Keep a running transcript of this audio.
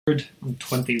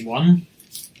121.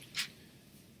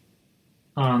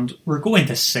 And we're going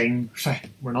to sing,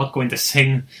 we're not going to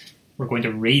sing, we're going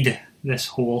to read this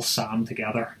whole psalm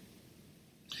together.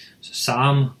 So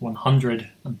Psalm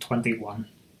 121.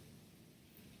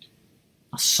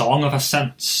 A song of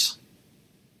ascents.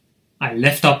 I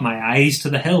lift up my eyes to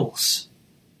the hills.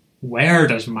 Where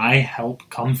does my help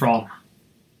come from?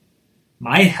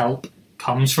 My help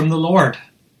comes from the Lord,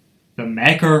 the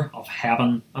maker of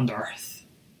heaven and earth.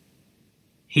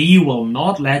 He will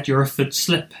not let your foot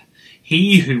slip.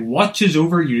 He who watches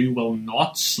over you will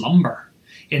not slumber.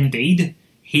 Indeed,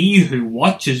 he who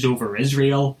watches over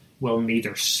Israel will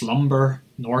neither slumber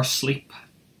nor sleep.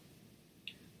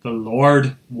 The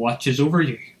Lord watches over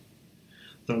you.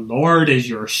 The Lord is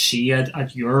your shade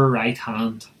at your right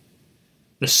hand.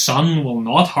 The sun will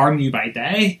not harm you by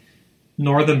day,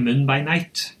 nor the moon by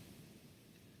night.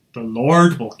 The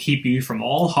Lord will keep you from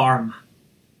all harm.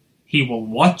 He will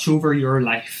watch over your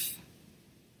life.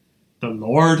 The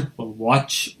Lord will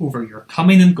watch over your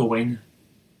coming and going,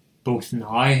 both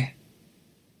now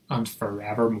and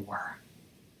forevermore.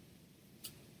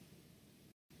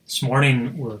 This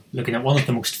morning we're looking at one of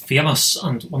the most famous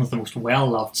and one of the most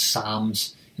well-loved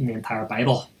psalms in the entire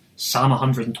Bible, Psalm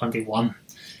 121.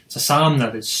 It's a psalm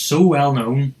that is so well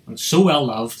known and so well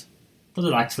loved that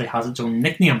it actually has its own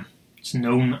nickname. It's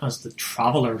known as the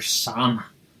Traveller's Psalm.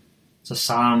 It's a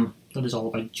psalm that is all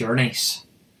about journeys.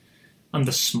 And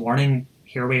this morning,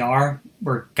 here we are.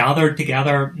 We're gathered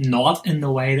together, not in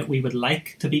the way that we would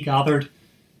like to be gathered,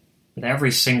 but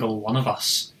every single one of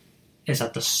us is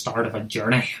at the start of a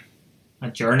journey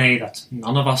that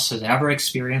none of us has ever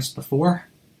experienced before,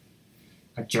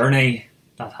 a journey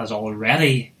that has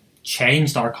already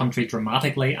changed our country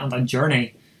dramatically, and a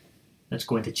journey that's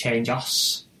going to change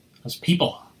us as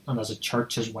people and as a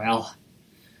church as well.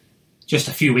 Just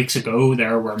a few weeks ago,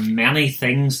 there were many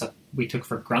things that we took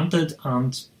for granted,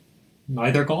 and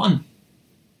now they're gone.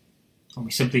 And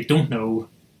we simply don't know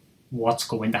what's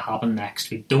going to happen next.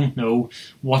 We don't know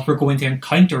what we're going to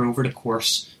encounter over the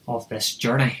course of this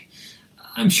journey.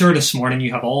 I'm sure this morning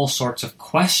you have all sorts of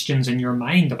questions in your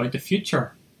mind about the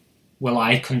future. Will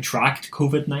I contract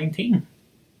COVID-19?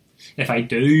 If I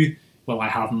do, will I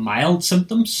have mild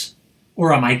symptoms?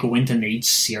 Or am I going to need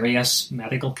serious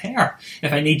medical care?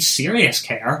 If I need serious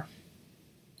care,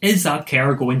 is that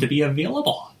care going to be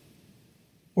available?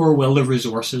 Or will the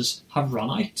resources have run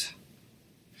out?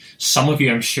 Some of you,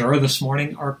 I'm sure, this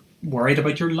morning are worried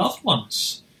about your loved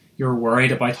ones. You're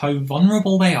worried about how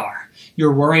vulnerable they are.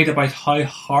 You're worried about how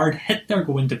hard hit they're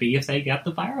going to be if they get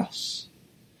the virus.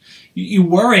 You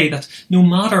worry that no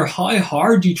matter how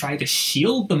hard you try to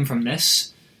shield them from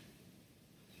this,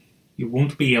 you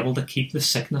won't be able to keep the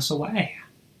sickness away.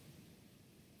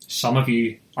 Some of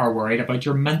you are worried about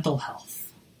your mental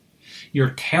health.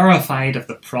 You're terrified of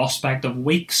the prospect of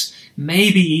weeks,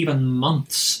 maybe even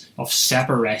months, of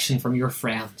separation from your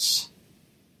friends.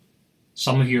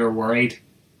 Some of you are worried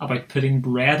about putting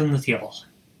bread on the table.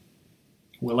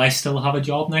 Will I still have a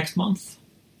job next month?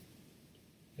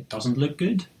 It doesn't look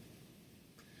good.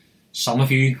 Some of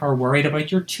you are worried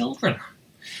about your children.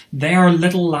 Their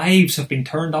little lives have been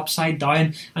turned upside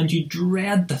down, and you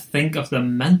dread to think of the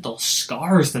mental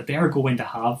scars that they're going to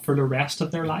have for the rest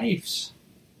of their lives.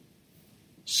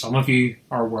 Some of you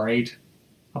are worried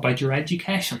about your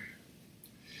education.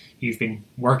 You've been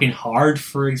working hard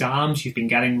for exams, you've been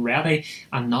getting ready,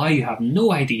 and now you have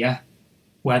no idea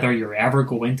whether you're ever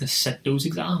going to sit those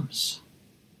exams.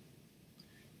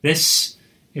 This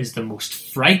is the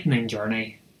most frightening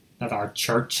journey that our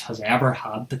church has ever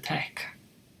had to take.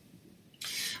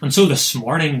 And so this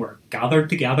morning we're gathered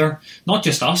together, not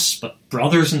just us, but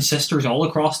brothers and sisters all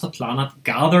across the planet,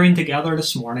 gathering together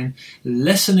this morning,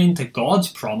 listening to God's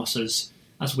promises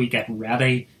as we get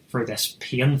ready for this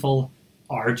painful,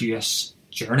 arduous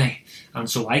journey. And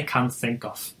so I can't think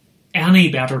of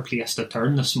any better place to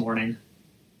turn this morning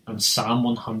than Psalm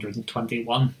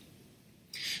 121.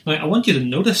 Now, I want you to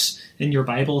notice in your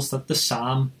Bibles that the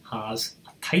psalm has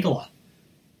a title.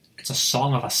 It's a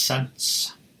song of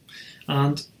ascents.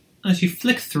 And as you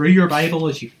flick through your Bible,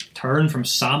 as you turn from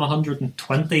Psalm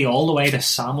 120 all the way to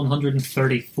Psalm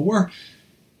 134,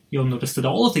 you'll notice that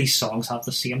all of these songs have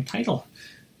the same title.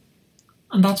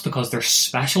 And that's because they're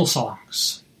special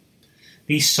songs.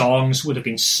 These songs would have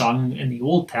been sung in the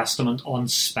Old Testament on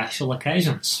special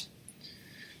occasions.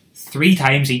 3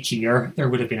 times each year there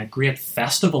would have been a great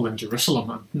festival in Jerusalem,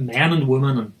 and men and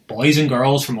women and boys and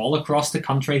girls from all across the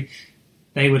country,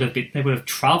 they would have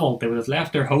travelled, they would have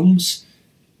left their homes,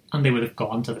 and they would have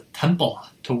gone to the temple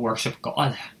to worship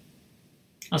God.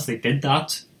 As they did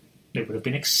that, they would have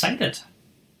been excited.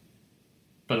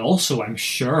 but also I'm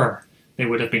sure they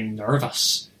would have been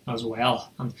nervous as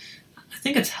well. And I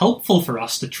think it's helpful for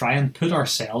us to try and put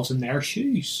ourselves in their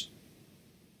shoes.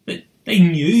 They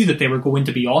knew that they were going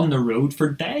to be on the road for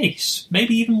days,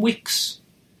 maybe even weeks.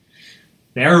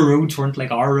 Their roads weren't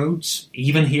like our roads,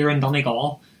 even here in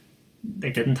Donegal. They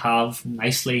didn't have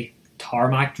nicely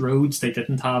tarmacked roads, they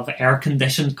didn't have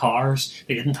air-conditioned cars,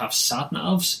 they didn't have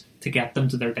sat-navs to get them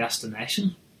to their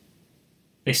destination.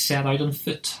 They set out on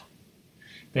foot.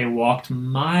 They walked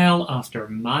mile after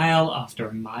mile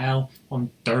after mile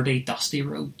on dirty, dusty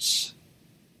roads.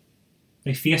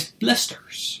 They faced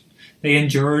blisters. They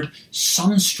endured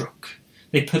sunstroke.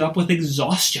 They put up with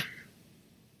exhaustion.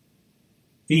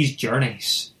 These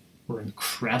journeys were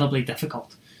incredibly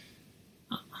difficult.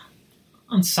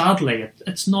 And sadly,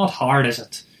 it's not hard, is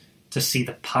it, to see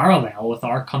the parallel with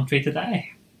our country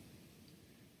today.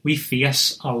 We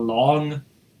face a long,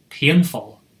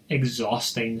 painful,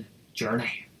 exhausting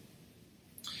journey.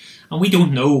 And we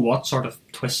don't know what sort of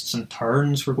twists and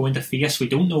turns we're going to face. We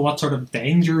don't know what sort of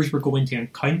dangers we're going to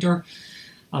encounter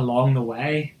along the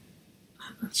way.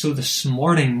 So this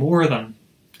morning, more than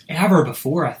ever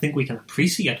before, I think we can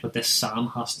appreciate what this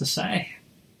psalm has to say.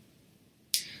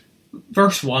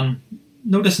 Verse 1,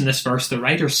 notice in this verse the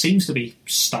writer seems to be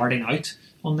starting out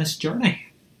on this journey.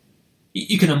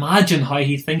 You can imagine how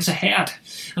he thinks ahead,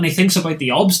 and he thinks about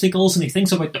the obstacles, and he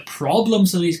thinks about the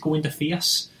problems that he's going to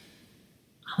face.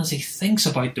 And as he thinks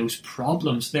about those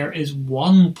problems, there is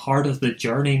one part of the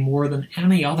journey more than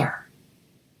any other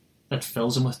that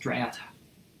fills him with dread.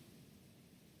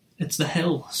 It's the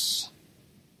hills.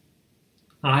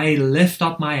 I lift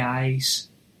up my eyes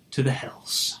to the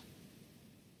hills.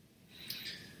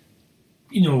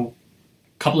 You know,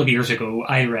 a couple of years ago,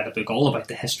 I read a book all about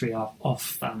the history of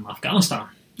Afghanistan,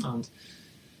 and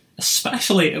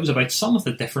especially it was about some of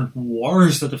the different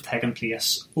wars that have taken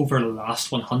place over the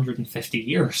last 150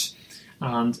 years.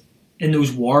 And in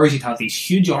those wars, you'd have these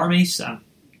huge armies,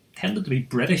 tended to be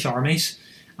British armies,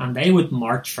 and they would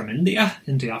march from India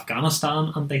into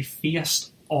Afghanistan, and they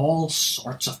faced all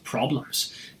sorts of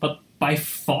problems. But by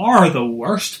far the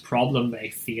worst problem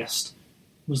they faced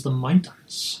was the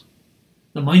mountains.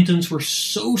 The mountains were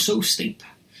so steep.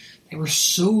 They were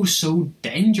so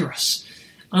dangerous.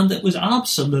 And it was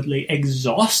absolutely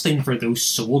exhausting for those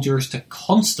soldiers to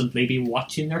constantly be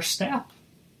watching their step.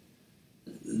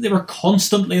 They were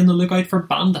constantly on the lookout for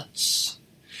bandits.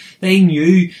 They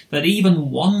knew that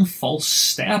even one false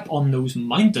step on those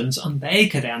mountains and they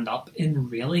could end up in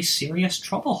really serious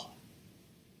trouble.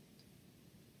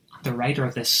 And the writer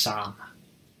of this psalm,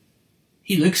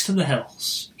 he looks to the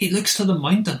hills, he looks to the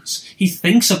mountains, he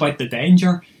thinks about the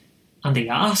danger, and he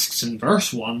asks in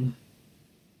verse 1,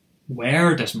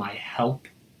 where does my help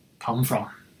come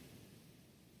from?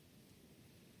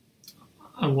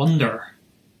 I wonder,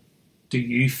 do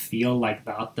you feel like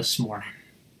that this morning?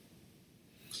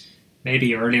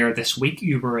 Maybe earlier this week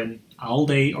you were in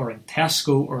Aldi or in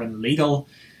Tesco or in Lidl,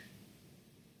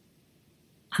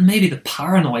 and maybe the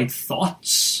paranoid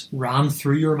thoughts ran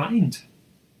through your mind.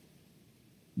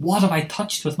 What have I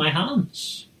touched with my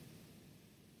hands?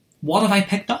 What have I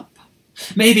picked up?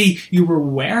 Maybe you were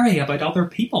wary about other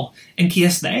people in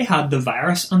case they had the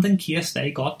virus and in case they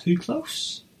got too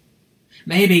close.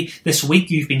 Maybe this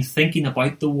week you've been thinking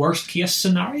about the worst case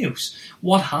scenarios.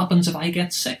 What happens if I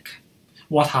get sick?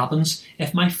 What happens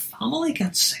if my family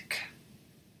gets sick?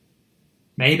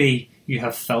 Maybe you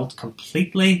have felt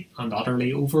completely and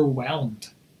utterly overwhelmed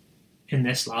in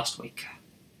this last week.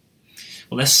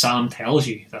 Well, this psalm tells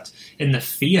you that in the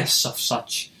face of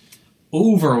such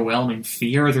overwhelming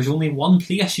fear, there's only one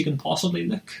place you can possibly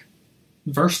look.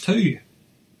 Verse 2.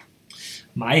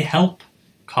 My help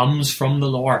comes from the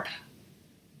Lord,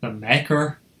 the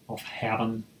maker of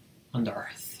heaven and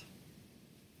earth.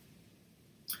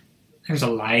 There's a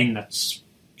line that's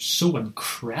so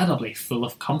incredibly full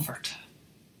of comfort.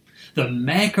 The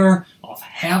maker of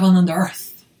heaven and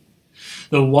earth.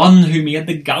 The one who made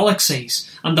the galaxies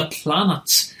and the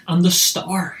planets and the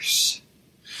stars.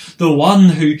 The one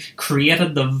who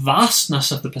created the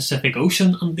vastness of the Pacific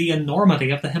Ocean and the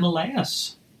enormity of the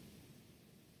Himalayas.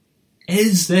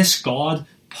 Is this God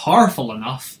powerful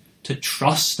enough to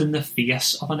trust in the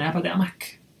face of an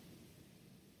epidemic?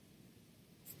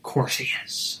 Of course he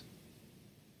is.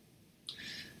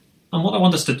 And what I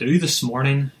want us to do this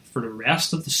morning for the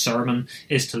rest of the sermon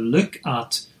is to look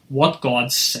at what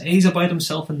God says about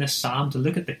himself in this psalm, to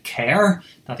look at the care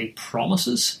that he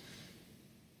promises,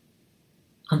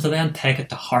 and to then take it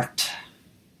to heart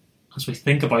as we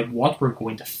think about what we're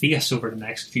going to face over the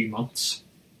next few months.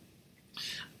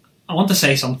 I want to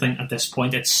say something at this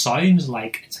point. It sounds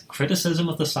like it's a criticism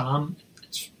of the psalm.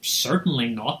 It's certainly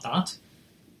not that.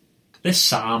 This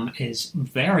psalm is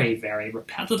very, very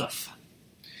repetitive.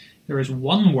 There is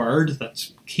one word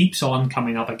that keeps on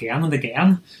coming up again and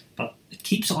again, but it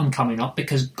keeps on coming up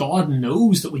because God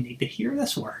knows that we need to hear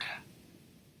this word.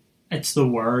 It's the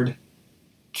word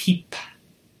keep.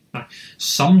 Now,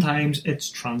 sometimes it's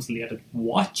translated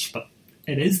watch, but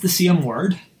it is the same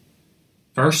word.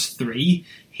 Verse 3,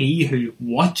 he who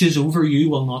watches over you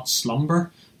will not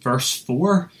slumber. Verse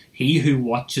 4, he who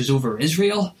watches over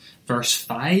Israel. Verse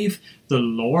 5, the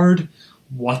Lord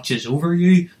watches over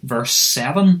you. Verse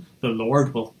 7, the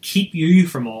Lord will keep you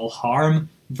from all harm.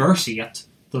 Verse 8,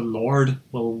 the Lord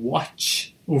will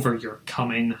watch over your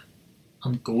coming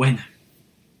and going.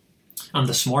 And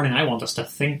this morning I want us to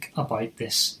think about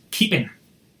this keeping,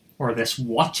 or this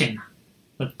watching,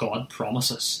 that God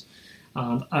promises.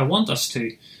 And I want us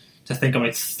to think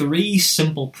about 3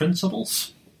 simple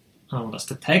principles. I want us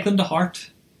to take them to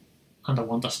heart, and I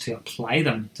want us to apply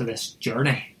them to this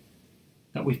journey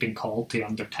that we've been called to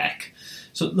undertake.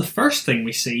 So the first thing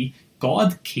we see,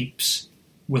 God keeps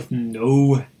with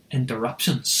no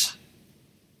interruptions.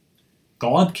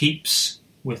 God keeps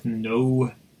with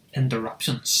no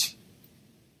interruptions.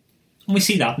 And we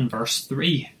see that in verse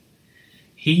 3.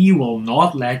 He will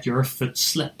not let your foot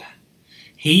slip.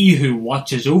 He who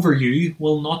watches over you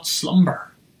will not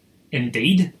slumber.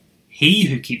 Indeed, he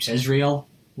who keeps Israel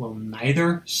will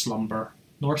neither slumber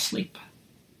nor sleep.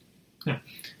 Now,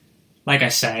 like I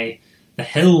say, the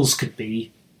hills could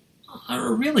be a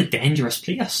really dangerous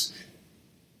place.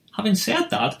 Having said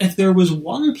that, if there was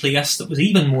one place that was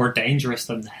even more dangerous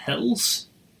than the hills,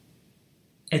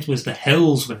 it was the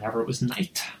hills whenever it was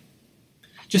night.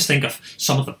 Just think of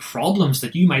some of the problems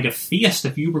that you might have faced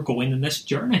if you were going on this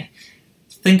journey.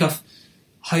 Think of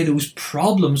how those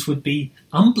problems would be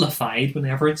amplified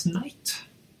whenever it's night.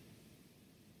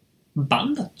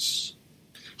 Bandits.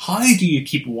 How do you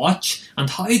keep watch and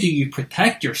how do you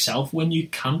protect yourself when you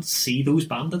can't see those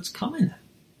bandits coming?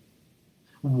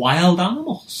 Wild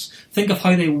animals. Think of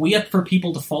how they wait for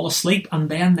people to fall asleep and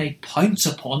then they pounce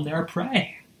upon their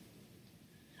prey.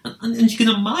 And you can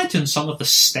imagine some of the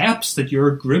steps that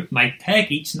your group might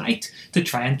take each night to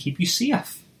try and keep you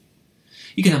safe.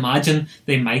 You can imagine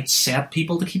they might set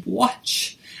people to keep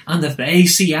watch. And if they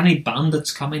see any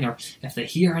bandits coming, or if they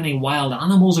hear any wild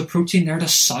animals approaching, they're to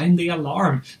sound the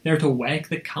alarm. They're to wake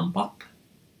the camp up.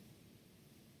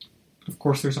 But of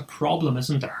course, there's a problem,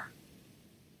 isn't there?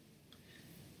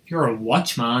 If you're a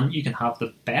watchman, you can have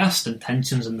the best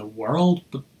intentions in the world,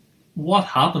 but what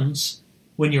happens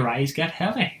when your eyes get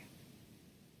heavy?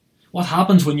 What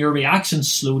happens when your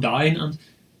reactions slow down and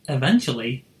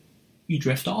eventually you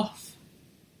drift off?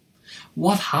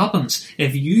 What happens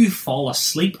if you fall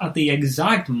asleep at the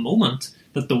exact moment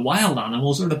that the wild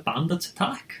animals or the bandits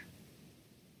attack?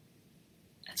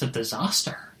 It's a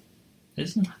disaster,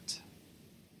 isn't it?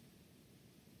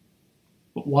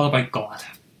 But what about God?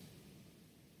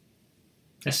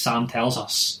 This psalm tells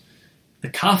us the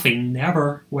caffeine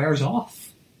never wears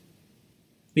off.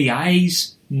 The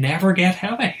eyes never get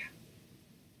heavy.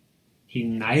 He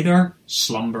neither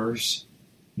slumbers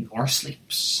nor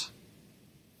sleeps.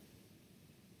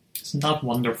 Isn't that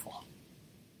wonderful?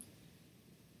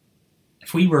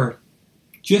 If we were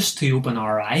just to open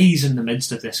our eyes in the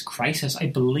midst of this crisis, I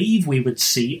believe we would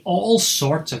see all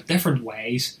sorts of different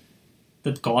ways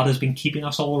that God has been keeping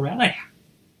us already.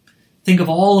 Think of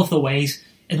all of the ways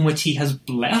in which He has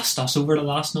blessed us over the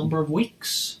last number of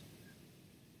weeks.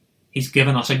 He's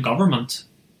given us a government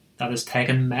that has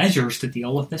taken measures to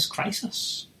deal with this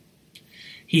crisis.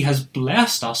 He has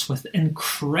blessed us with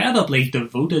incredibly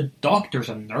devoted doctors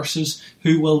and nurses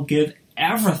who will give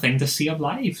everything to save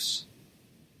lives.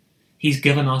 He's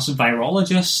given us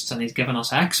virologists and He's given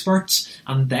us experts,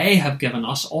 and they have given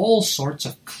us all sorts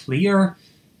of clear,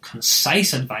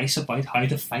 concise advice about how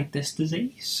to fight this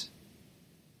disease.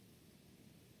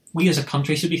 We as a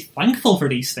country should be thankful for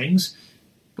these things,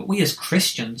 but we as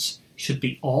Christians should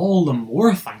be all the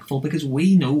more thankful because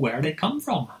we know where they come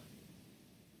from.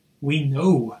 We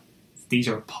know these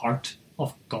are part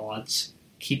of God's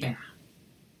keeping.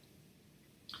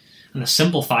 And the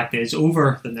simple fact is,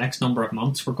 over the next number of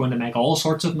months, we're going to make all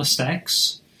sorts of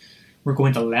mistakes. We're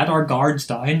going to let our guards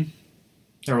down.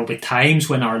 There will be times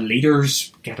when our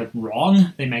leaders get it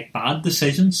wrong. They make bad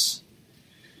decisions.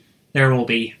 There will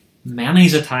be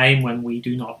many's a time when we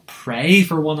do not pray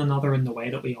for one another in the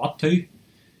way that we ought to.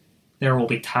 There will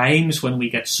be times when we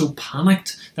get so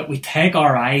panicked that we take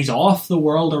our eyes off the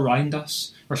world around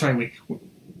us.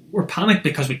 We're panicked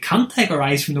because we can't take our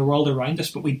eyes from the world around us,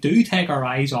 but we do take our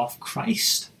eyes off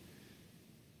Christ.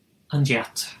 And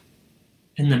yet,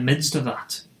 in the midst of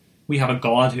that, We have a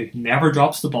God who never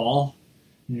drops the ball,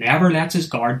 never lets his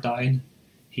guard down.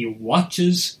 He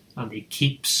watches and he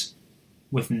keeps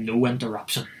with no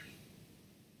interruption.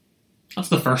 That's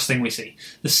the first thing we see.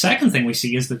 The second thing we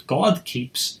see is that God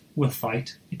keeps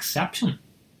without exception.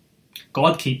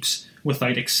 God keeps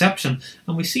without exception,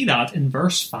 and we see that in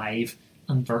verse 5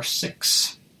 and verse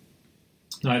 6.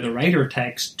 Now, the writer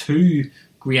takes two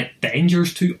great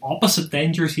dangers, two opposite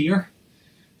dangers here.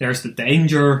 There's the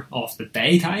danger of the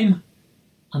daytime,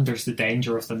 and there's the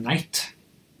danger of the night.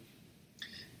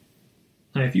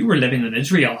 Now, if you were living in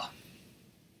Israel,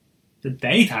 the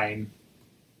daytime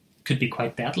could be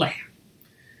quite deadly.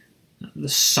 The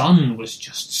sun was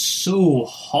just so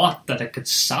hot that it could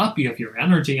sap you of your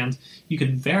energy, and you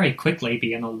could very quickly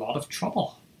be in a lot of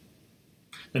trouble.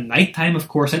 The nighttime, of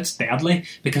course, it's deadly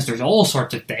because there's all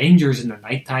sorts of dangers in the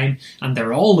nighttime, and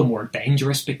they're all the more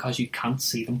dangerous because you can't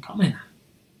see them coming.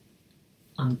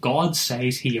 And God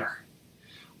says here,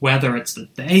 whether it's the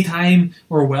daytime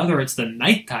or whether it's the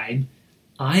nighttime,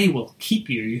 I will keep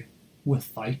you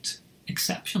without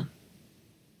exception.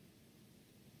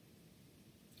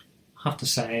 I have to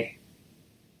say,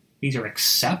 these are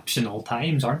exceptional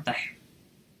times, aren't they?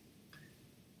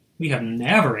 We have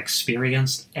never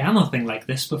experienced anything like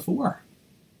this before.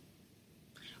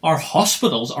 Our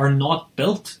hospitals are not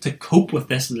built to cope with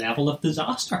this level of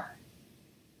disaster.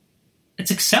 It's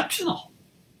exceptional.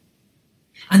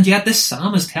 And yet this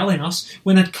psalm is telling us,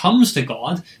 when it comes to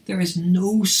God, there is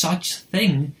no such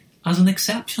thing as an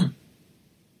exception.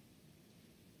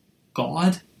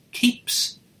 God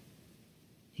keeps.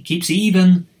 He keeps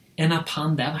even in a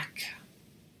pandemic.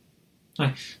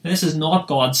 Now, this is not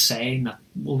God saying that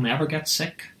we'll never get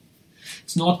sick.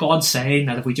 It's not God saying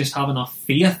that if we just have enough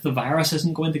faith, the virus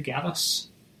isn't going to get us.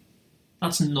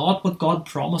 That's not what God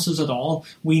promises at all.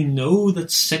 We know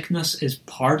that sickness is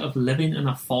part of living in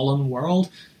a fallen world,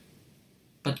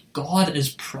 but God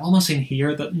is promising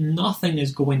here that nothing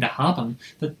is going to happen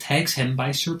that takes him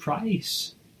by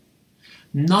surprise.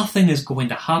 Nothing is going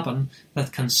to happen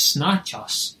that can snatch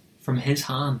us from his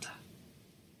hand.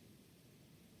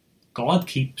 God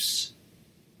keeps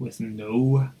with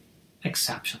no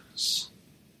exceptions.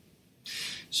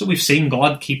 So we've seen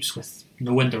God keeps with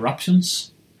no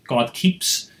interruptions. God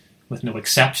keeps with no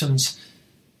exceptions.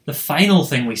 The final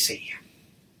thing we see,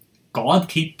 God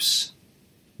keeps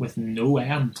with no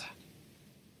end.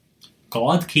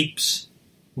 God keeps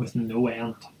with no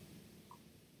end.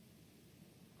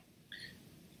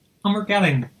 And we're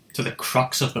getting to the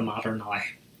crux of the matter now.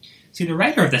 See, the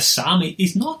writer of this psalm,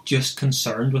 he's not just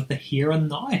concerned with the here and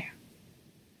now.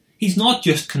 He's not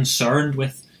just concerned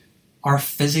with our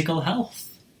physical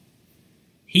health.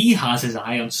 He has his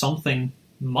eye on something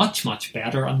much, much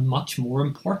better and much more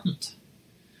important.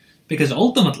 Because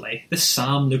ultimately, this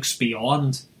psalm looks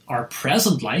beyond our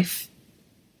present life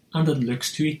and it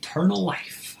looks to eternal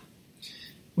life.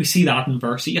 We see that in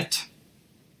verse 8.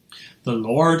 The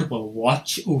Lord will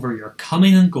watch over your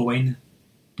coming and going,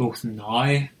 both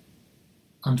now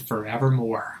and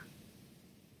forevermore.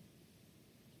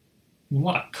 And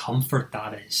what a comfort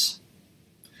that is.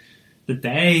 The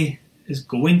day is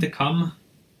going to come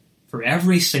for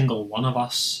every single one of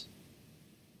us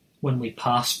when we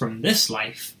pass from this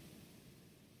life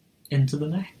into the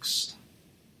next.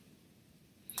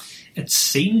 It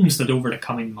seems that over the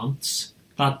coming months,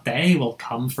 that day will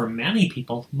come for many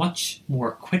people much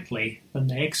more quickly than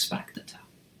they expected.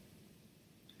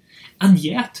 And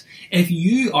yet, if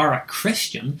you are a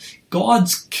Christian,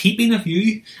 God's keeping of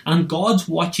you and God's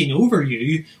watching over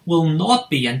you will not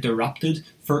be interrupted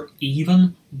for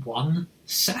even 1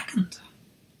 second.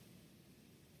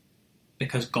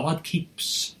 Because God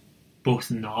keeps both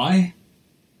now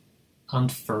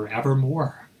and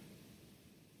forevermore.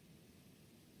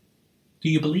 Do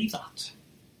you believe that?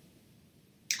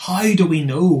 How do we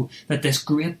know that this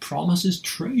great promise is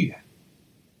true?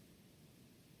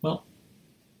 Well,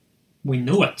 we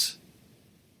know it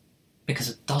because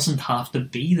it doesn't have to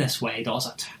be this way, does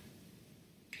it?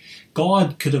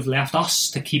 God could have left us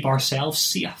to keep ourselves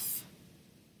safe.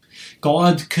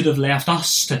 God could have left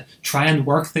us to try and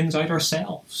work things out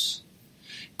ourselves.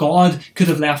 God could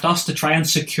have left us to try and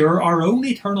secure our own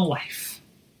eternal life.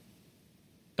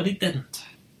 But he didn't.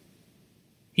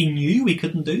 He knew we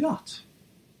couldn't do that.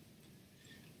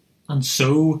 And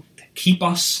so, to keep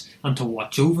us and to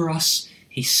watch over us,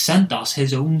 he sent us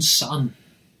his own Son.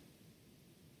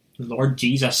 The Lord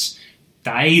Jesus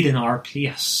died in our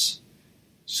place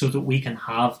so that we can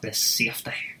have this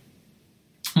safety.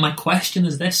 My question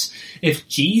is this: if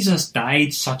Jesus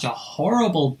died such a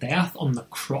horrible death on the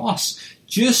cross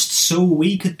just so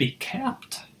we could be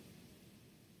kept,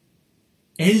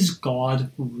 is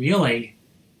God really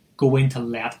going to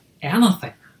let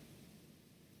anything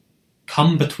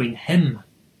come between him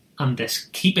and this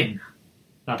keeping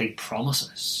that he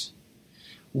promises?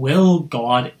 Will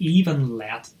God even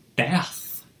let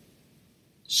death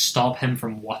stop him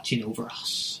from watching over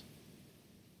us?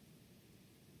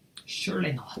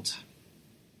 Surely not.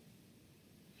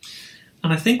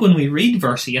 And I think when we read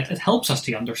verse 8, it helps us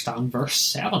to understand verse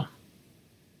 7.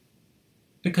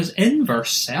 Because in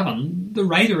verse 7, the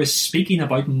writer is speaking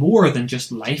about more than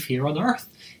just life here on earth.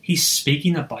 He's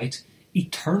speaking about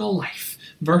eternal life.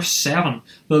 Verse 7,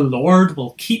 the Lord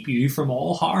will keep you from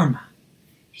all harm.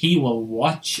 He will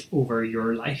watch over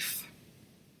your life.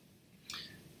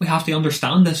 We have to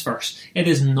understand this verse. It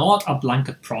is not a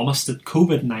blanket promise that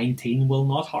COVID-19 will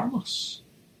not harm us.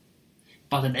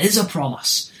 But it is a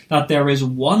promise that there is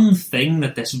one thing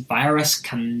that this virus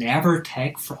can never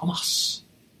take from us.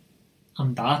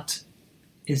 And that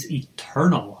is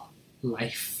eternal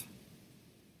life.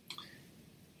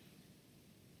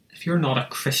 If you're not a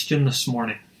Christian this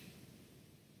morning,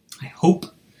 I hope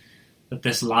that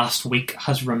this last week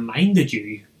has reminded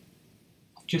you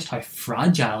of just how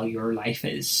fragile your life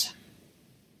is.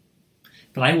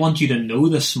 But I want you to know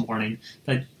this morning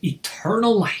that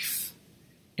eternal life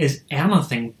is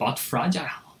anything but fragile.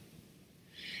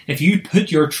 If you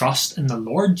put your trust in the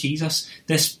Lord Jesus,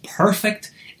 this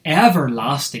perfect,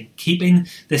 everlasting keeping,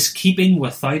 this keeping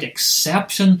without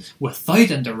exception,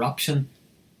 without interruption,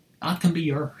 that can be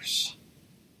yours.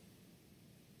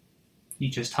 You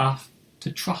just have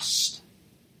to trust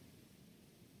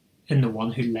in the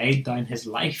one who laid down his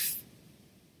life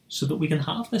so that we can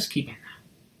have this keeping.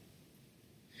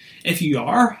 If you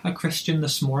are a Christian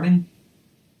this morning,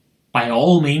 by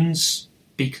all means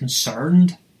be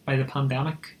concerned by the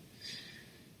pandemic.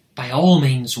 By all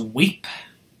means weep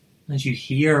as you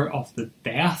hear of the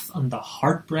death and the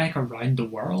heartbreak around the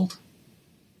world.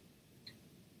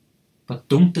 But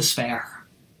don't despair.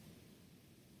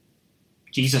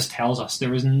 Jesus tells us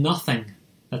there is nothing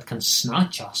that can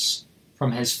snatch us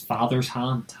from his Father's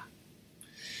hand.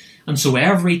 And so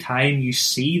every time you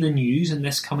see the news in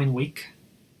this coming week,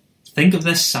 think of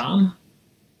this psalm,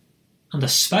 and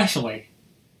especially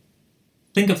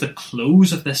think of the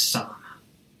close of this psalm.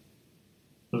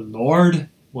 The Lord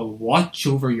will watch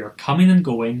over your coming and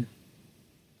going,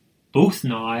 both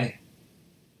now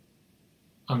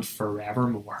and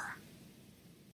forevermore.